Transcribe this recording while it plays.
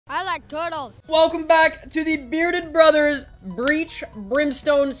like turtles. Welcome back to the Bearded Brothers Breach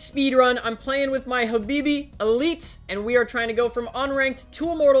Brimstone speedrun. I'm playing with my Habibi Elite, and we are trying to go from unranked to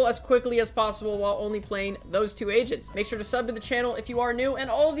immortal as quickly as possible while only playing those two agents. Make sure to sub to the channel if you are new, and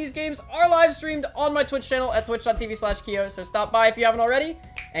all of these games are live streamed on my Twitch channel at twitch.tv/Keeoh, so stop by if you haven't already.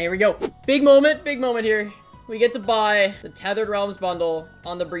 And here we go. Big moment here. We get to buy the Tethered Realms bundle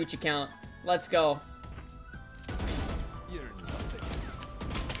on the Breach account. Let's go.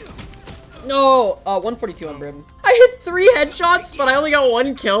 No, 142 on Brim. I hit 3 headshots, but I only got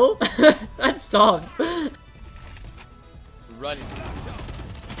 1 kill. That's tough. Running.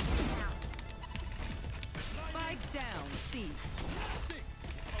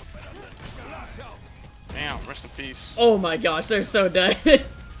 Damn, rest in peace. Oh my gosh, they're so dead.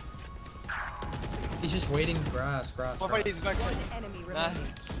 He's just waiting grass.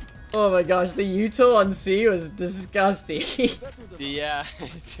 Oh my gosh, the util on C was disgusting. Yeah,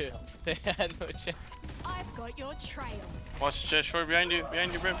 dude. They had no chance. I've got your trail. Watch Jet short behind you,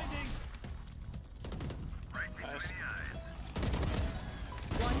 Brim. Nice.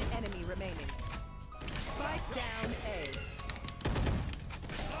 One enemy remaining. Spike down A.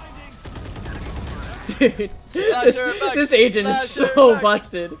 Dude, this agent is so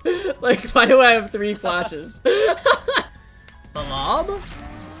busted. Like, why do I have 3 flashes? Bob?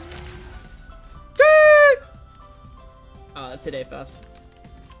 Oh, that's hit A fast.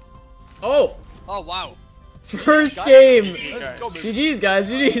 Oh! Oh, wow. First game! Let's go, baby. GG's, guys,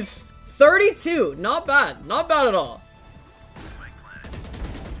 GG's. 32, not bad. Not bad at all.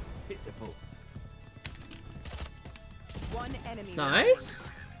 One enemy. Nice.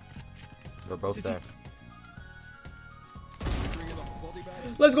 They're both there.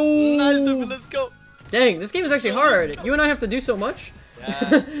 Let's go! Nice, let's go. Dang, this game is actually hard. You and I have to do so much.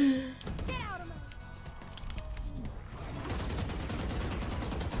 Yeah.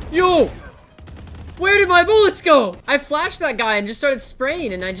 Yo! Where did my bullets go? I flashed that guy and just started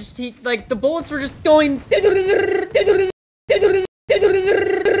spraying, and like, the bullets were just going. Get out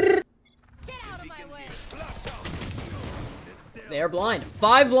of my way. They are blind.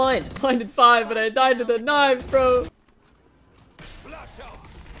 5 blind. Blinded 5, but I died to the knives, bro.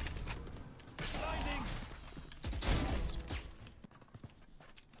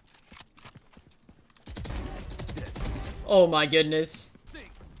 Oh my goodness.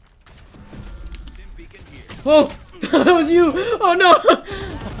 Oh, that was you. Oh no.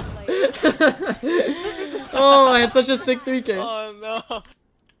 Oh, I had such a sick 3K. Oh no.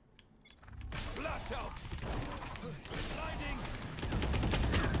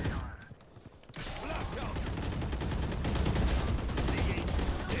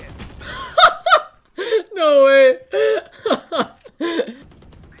 No way.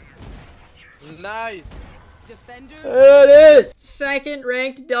 Nice. Defender. There it is. Second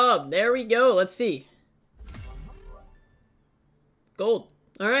ranked dub. There we go. Let's see. Gold.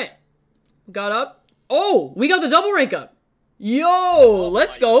 All right. Got up. Oh, we got the double rank up. Yo,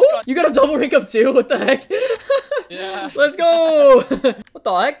 let's go. God. You got a double rank up too? What the heck? Yeah. Let's go. What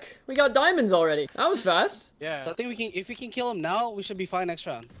the heck? We got diamonds already. That was fast. Yeah. So I think if we can kill him now, we should be fine next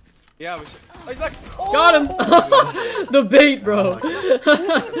round. Yeah, we should. Oh, he's back. Got him. The bait, bro.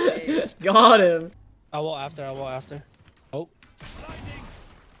 Got him. I will after. Oh.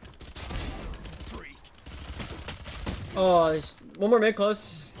 Oh, there's one more mid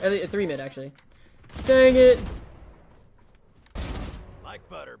close. 3 mid, actually. Dang it. Like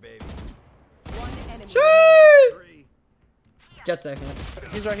butter, baby. One enemy. Shee! Jet second.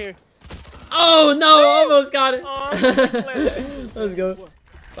 He's right here. Oh no, almost got it. Oh, Let's go.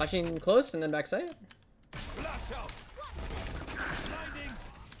 Flashing close and then backside.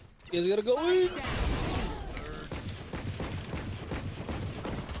 He's gonna go.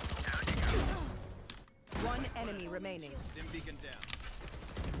 One enemy remaining.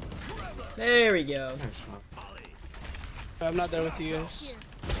 There we go. I'm not there with you guys.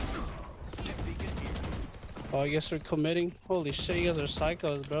 Oh, I guess we're committing. Holy shit, you guys are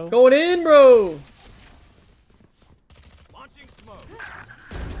psychos, bro. Going in, bro.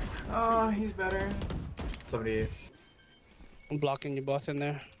 Oh, he's better. Somebody. I'm blocking you both in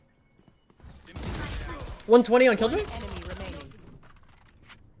there. 120 on Killjoy. Enemy remaining.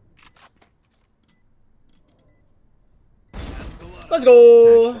 Let's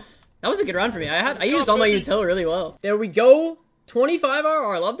go. That was a good round for me. I used all my util really well. There we go. 25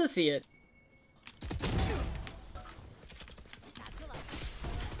 RR. I love to see it.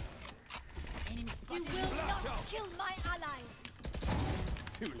 You will not kill my ally.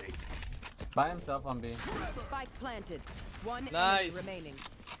 Too late. By himself on B. Spike planted. One Nice. enemy remaining.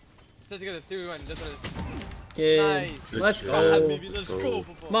 Stay together, 2-1. That's what it is. Good. Nice. Let's Ah, go. baby, let's go.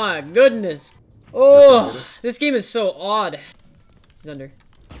 My goodness. Oh, this game is so odd. He's under.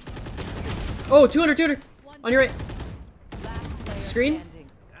 Oh, 200. On your right. Last player Screen? standing.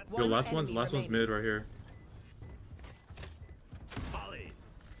 Yo, One last one's enemy mid right here.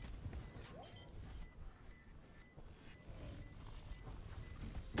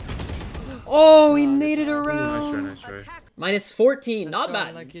 Oh, he made it Ooh, around. nice try. Minus 14, not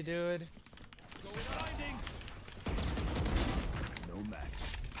bad. Lucky dude. No match.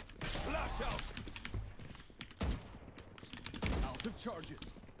 Flash out. Out of charges.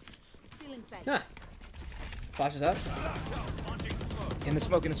 Feeling safe. Huh. Flashes up. In the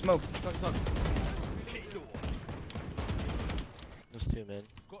smoke. Smoke. There's two men.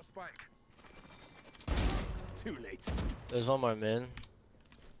 Got spike. Too late. There's one more man.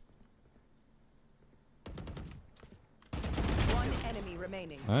 One enemy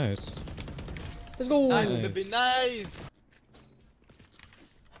remaining. Nice. Let's go. That'd be nice.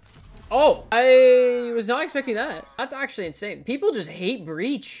 Oh, I was not expecting that. That's actually insane. People just hate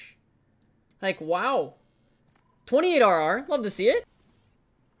Breach. Like, wow. 28 RR. Love to see it.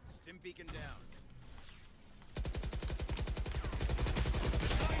 Stim beacon down.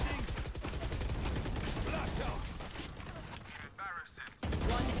 Flash out.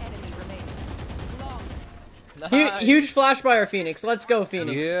 One enemy remaining. Long. Nice. Huge flash by our Phoenix. Let's go,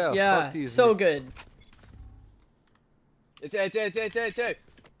 Phoenix. Yeah, Yeah, fuck these so niggas. good. It's A.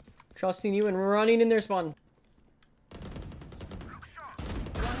 Trusting you and running in their spawn.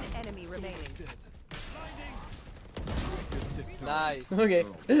 One enemy remaining. Nice. Okay.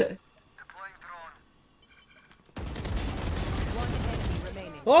 One enemy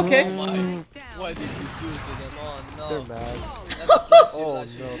remaining. Okay. Down. What did you do to them? Oh no. They're mad. Oh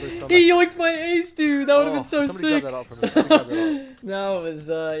no, He yoinked my ace, dude. That would have been so somebody sick. grab that out for me. Somebody grab that out. That was,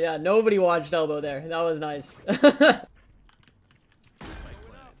 yeah, nobody watched elbow there. That was nice.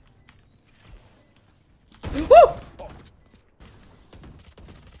 Woo!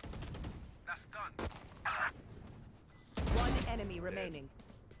 One enemy remaining.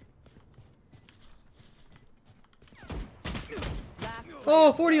 Last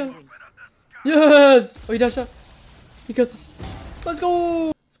Oh, player 40 on. standing. Yes! Oh, you dashed up. You got this. Let's go!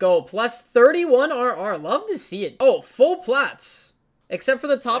 Let's go. Plus 31 RR. Love to see it. Oh, full plats. Except for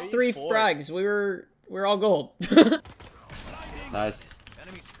the top 3 34. frags. We're all gold. Nice.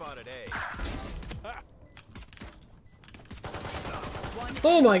 Enemy spotted A. One Oh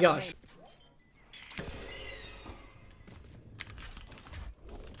enemy my gosh.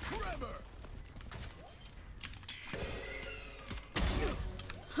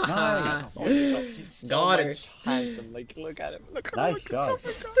 He's so Got her. much handsome. Like, look at him. Look at him. Nice shot.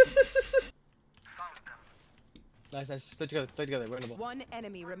 Nice. Play together. We're in the ball. One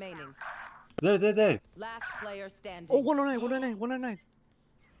enemy remaining. There. Last player standing. Oh, 109.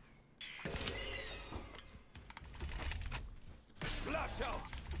 Flash out.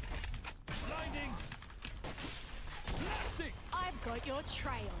 Blinding. Blasting. I've got your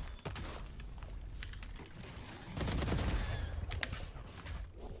trail.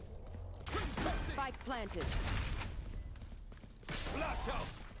 Spike planted. Flash out.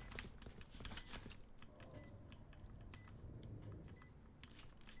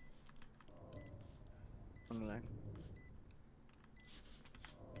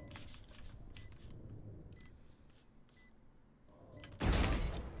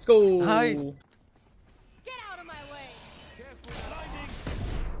 Let's go. Nice. Get out of my way. Careful. Blinding.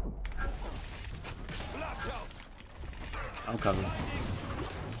 Flash out. I'm coming.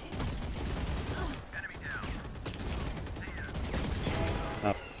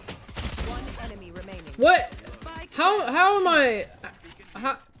 One enemy remaining. What? Spike How am I?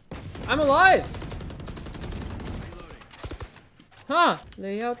 I'm alive. Huh?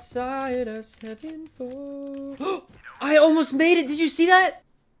 Lay outside us, heaven fall. I almost made it. Did you see that?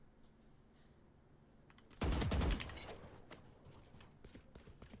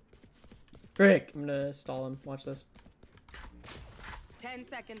 Frick. I'm gonna stall him. Watch this. 10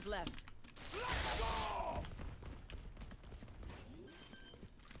 seconds left.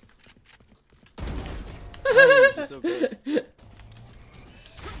 So good.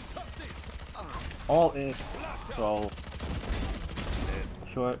 All in. So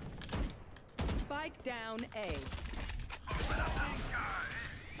short. Spike down A.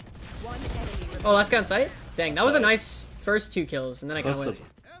 One enemy remaining. Oh, last guy on sight? Dang, that was a nice first 2 kills, and then I kind of went.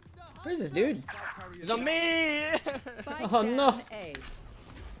 Where's this dude? He's on me. Spike Oh, down no. A.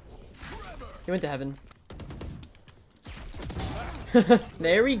 He went to heaven.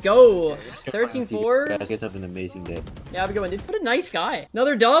 There we go. 13-4. You guys have an amazing day. Yeah, have a good one, dude. What a nice guy.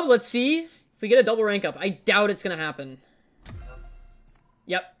 Another dub. Let's see. If we get a double rank up, I doubt it's gonna happen.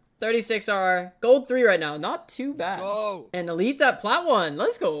 Yep, 36R. Gold 3 right now, not too bad. Go. And Elite's at plat 1,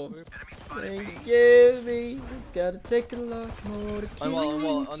 let's go. Give me, it's gotta take a lot more to kill On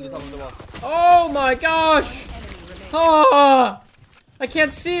wall, you. on the top of the wall. Oh my gosh! Oh, I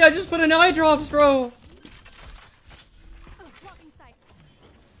can't see, I just put in eye drops, bro.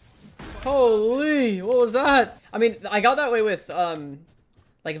 Holy, what was that? I mean, I got that way with,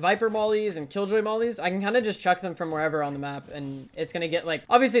 like Viper mollies and Killjoy mollies. I can kind of just chuck them from wherever on the map and it's gonna get like,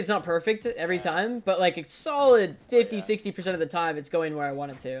 obviously it's not perfect every time, but like it's solid 50-60% of the time it's going where I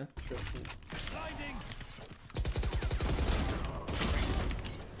want it to.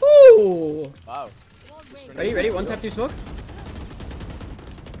 Woo! Wow. Ready? One tap through smoke?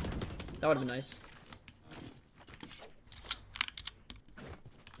 That would've been nice.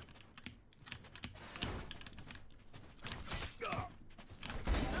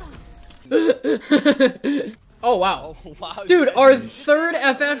 Oh wow. Oh, wow. Dude, our third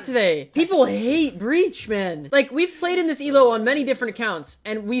FF today. People hate Breach, man. Like, we've played in this elo on many different accounts,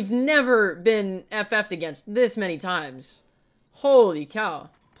 and we've never been FF'd against this many times. Holy cow.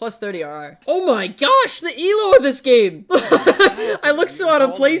 Plus 30 RR. Oh my gosh, the elo of this game! I look so out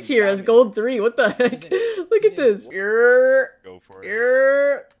of place here as gold 3. What the heck? Look at this. Go for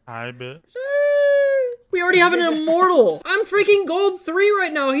it. I bet. We already have an immortal. I'm freaking gold 3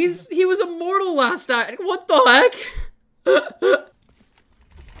 right now. He was immortal last time. What the heck?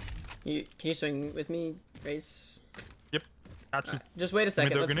 Can you swing with me, Race? Yep. Got you. Just wait a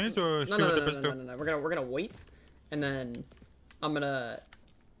second. With the grenades or shoot with the pistol? No. We're gonna wait, and then I'm gonna.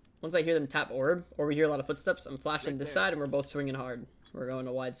 Once I hear them tap orb, or we hear a lot of footsteps, I'm flashing this side, and we're both swinging hard. We're going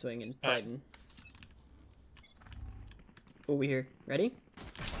a wide swing and fighting. Oh, we hear. Ready?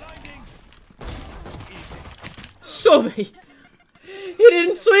 So many. He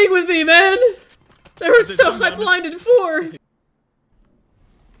didn't swing with me, man. They were so I blinded 4. One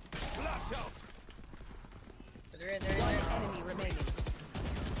enemy remaining.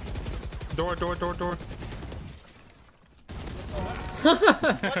 Door.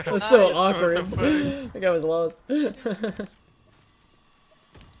 That was so awkward. That guy was lost.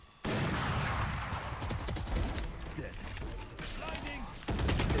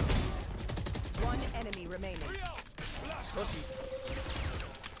 One enemy remaining.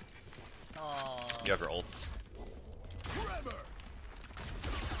 You have your ults.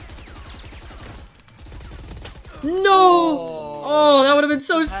 No! Oh, that would have been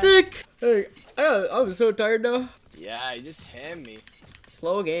so sick. Hey, I'm so tired now. Yeah, you just hit me.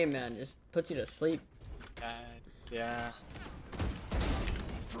 Slow game, man. Just puts you to sleep. Yeah.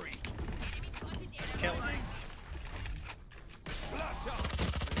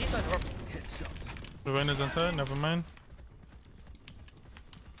 The wind is inside, never mind.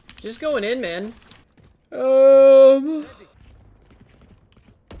 Just going in, man.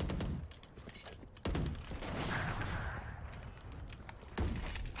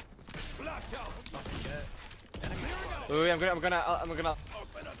 Wait, I'm gonna.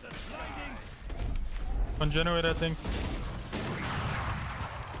 One generator, I think.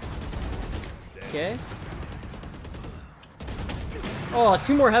 Okay. Oh,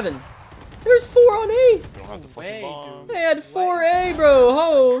 2 more heaven. There's 4 on A. You don't have the fucking bomb. They had 4A, bro.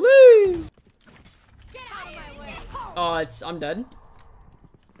 Holy. Get out of my way. Oh, I'm dead.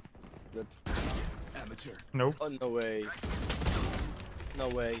 Amateur. Nope. Oh, no way. No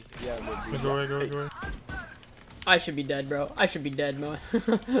way. Yeah, Go away. I should be dead, bro. I should be dead, man.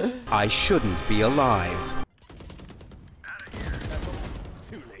 I shouldn't be alive.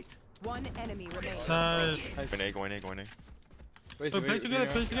 Too late. One enemy remaining. Nice. Going A. Wait, Play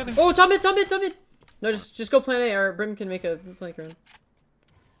together. Oh, top mid. No, just go plan A, or Brim can make a flank run.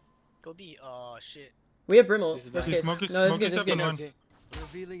 Go B. Oh shit. We have Brim ult. This is Worst bad. case. Smoke is- No, this is smoke good. is This is good. up on Nice.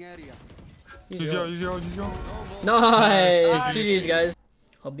 Revealing area. Use your. Nice. GG's, guys.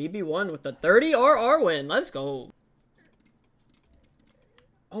 Habibi won with the 30 RR win. Let's go.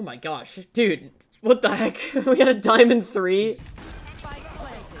 Oh my gosh. Dude, what the heck? We had a diamond 3.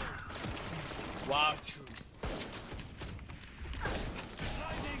 Wow, dude.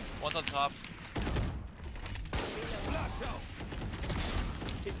 One's on top.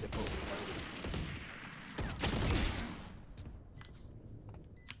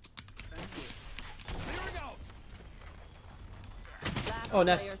 Oh,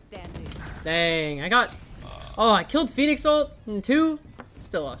 nice. Player standing. Dang, I got... Oh, I killed Phoenix ult in 2.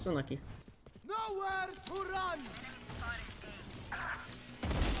 Still lost, unlucky. Nowhere to run.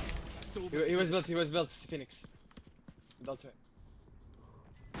 He was built, Phoenix. That's it.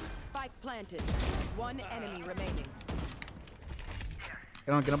 Spike planted. One enemy remaining.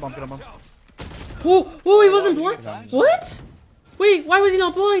 Get on bomb. Oh, oh, he wasn't blind. What? Wait, why was he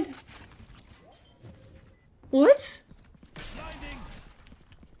not blind? What?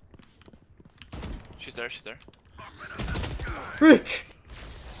 She's there, she's there. Frick!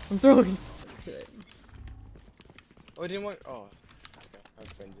 I'm throwing. Oh, I didn't want. Oh, let's go. I'm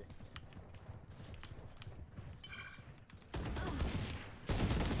frenzy.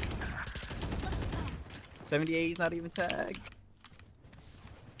 .78 is not even tagged.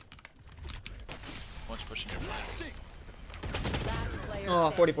 One's pushing your flank. Last player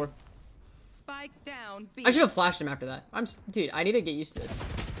Oh, 44. Spike down. B. I should have flashed him after that. Dude, I need to get used to this.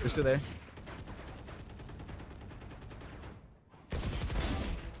 They're still there.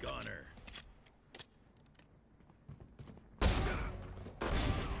 Goner.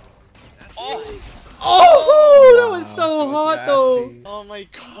 Oh, that was so hot though. Oh my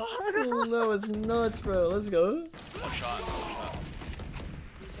god. That was nuts, bro. Let's go. One shot, one shot.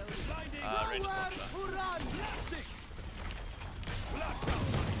 Range is one shot.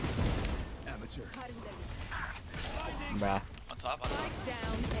 Amateur. Bruh. On top, on top. Spike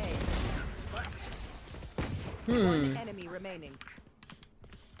down A. Hmm. One enemy remaining.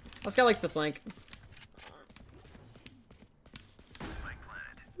 This guy likes to flank.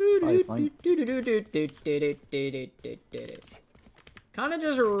 Probably flank. Kinda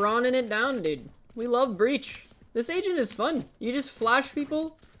just running it down, dude. We love Breach. This agent is fun. You just flash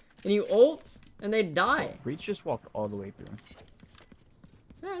people, and you ult, and they die. Breach just walked all the way through.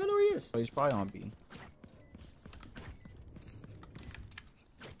 Yeah, I don't know where he is. Oh, he's probably on B.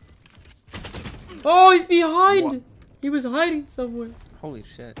 Oh, he's behind! What? He was hiding somewhere. Holy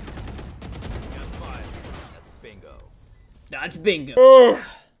shit. That's bingo. That's bingo.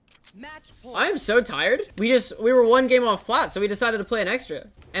 Match point. I am so tired. We were one game off plat, so we decided to play an extra.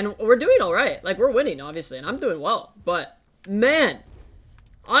 And we're doing alright. Like, we're winning, obviously, and I'm doing well. But, man,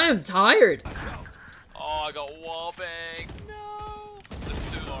 I am tired. Oh, I got wall bang. No.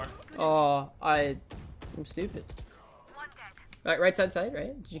 There's two more. Oh, I'm stupid. Right side,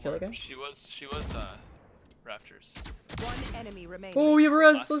 right? Did you kill that guy? She was, rafters. One enemy remaining. Oh, you have a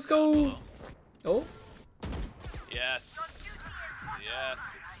res. Last Let's down go. below. Oh. Yes. Yes,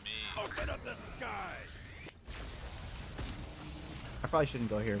 it's me. Open up the sky. I probably shouldn't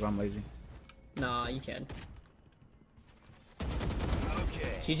go here, but I'm lazy. Nah, you can.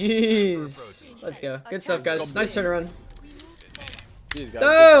 Okay. GG's. Let's go. Good stuff, guys. Nice turnaround. Jeez, guys.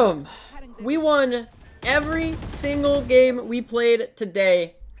 Boom. We won every single game we played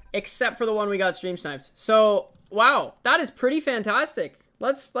today, except for the one we got stream sniped. So, wow, that is pretty fantastic.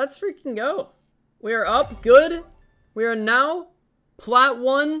 Let's freaking go. We are up good. We are now plat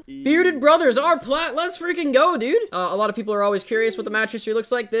 1. Bearded Brothers are plat. Let's freaking go, dude. A lot of people are always curious what the match history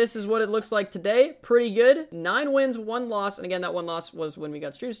looks like. This is what it looks like today. Pretty good. 9 wins, 1 loss. And again, that 1 loss was when we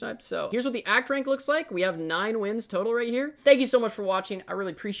got stream sniped. So here's what the act rank looks like. We have 9 wins total right here. Thank you so much for watching. I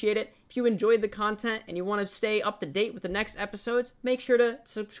really appreciate it. If you enjoyed the content and you want to stay up to date with the next episodes, make sure to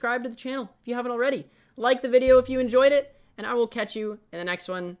subscribe to the channel if you haven't already. Like the video if you enjoyed it, and I will catch you in the next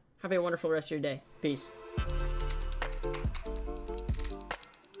one. Have a wonderful rest of your day. Peace.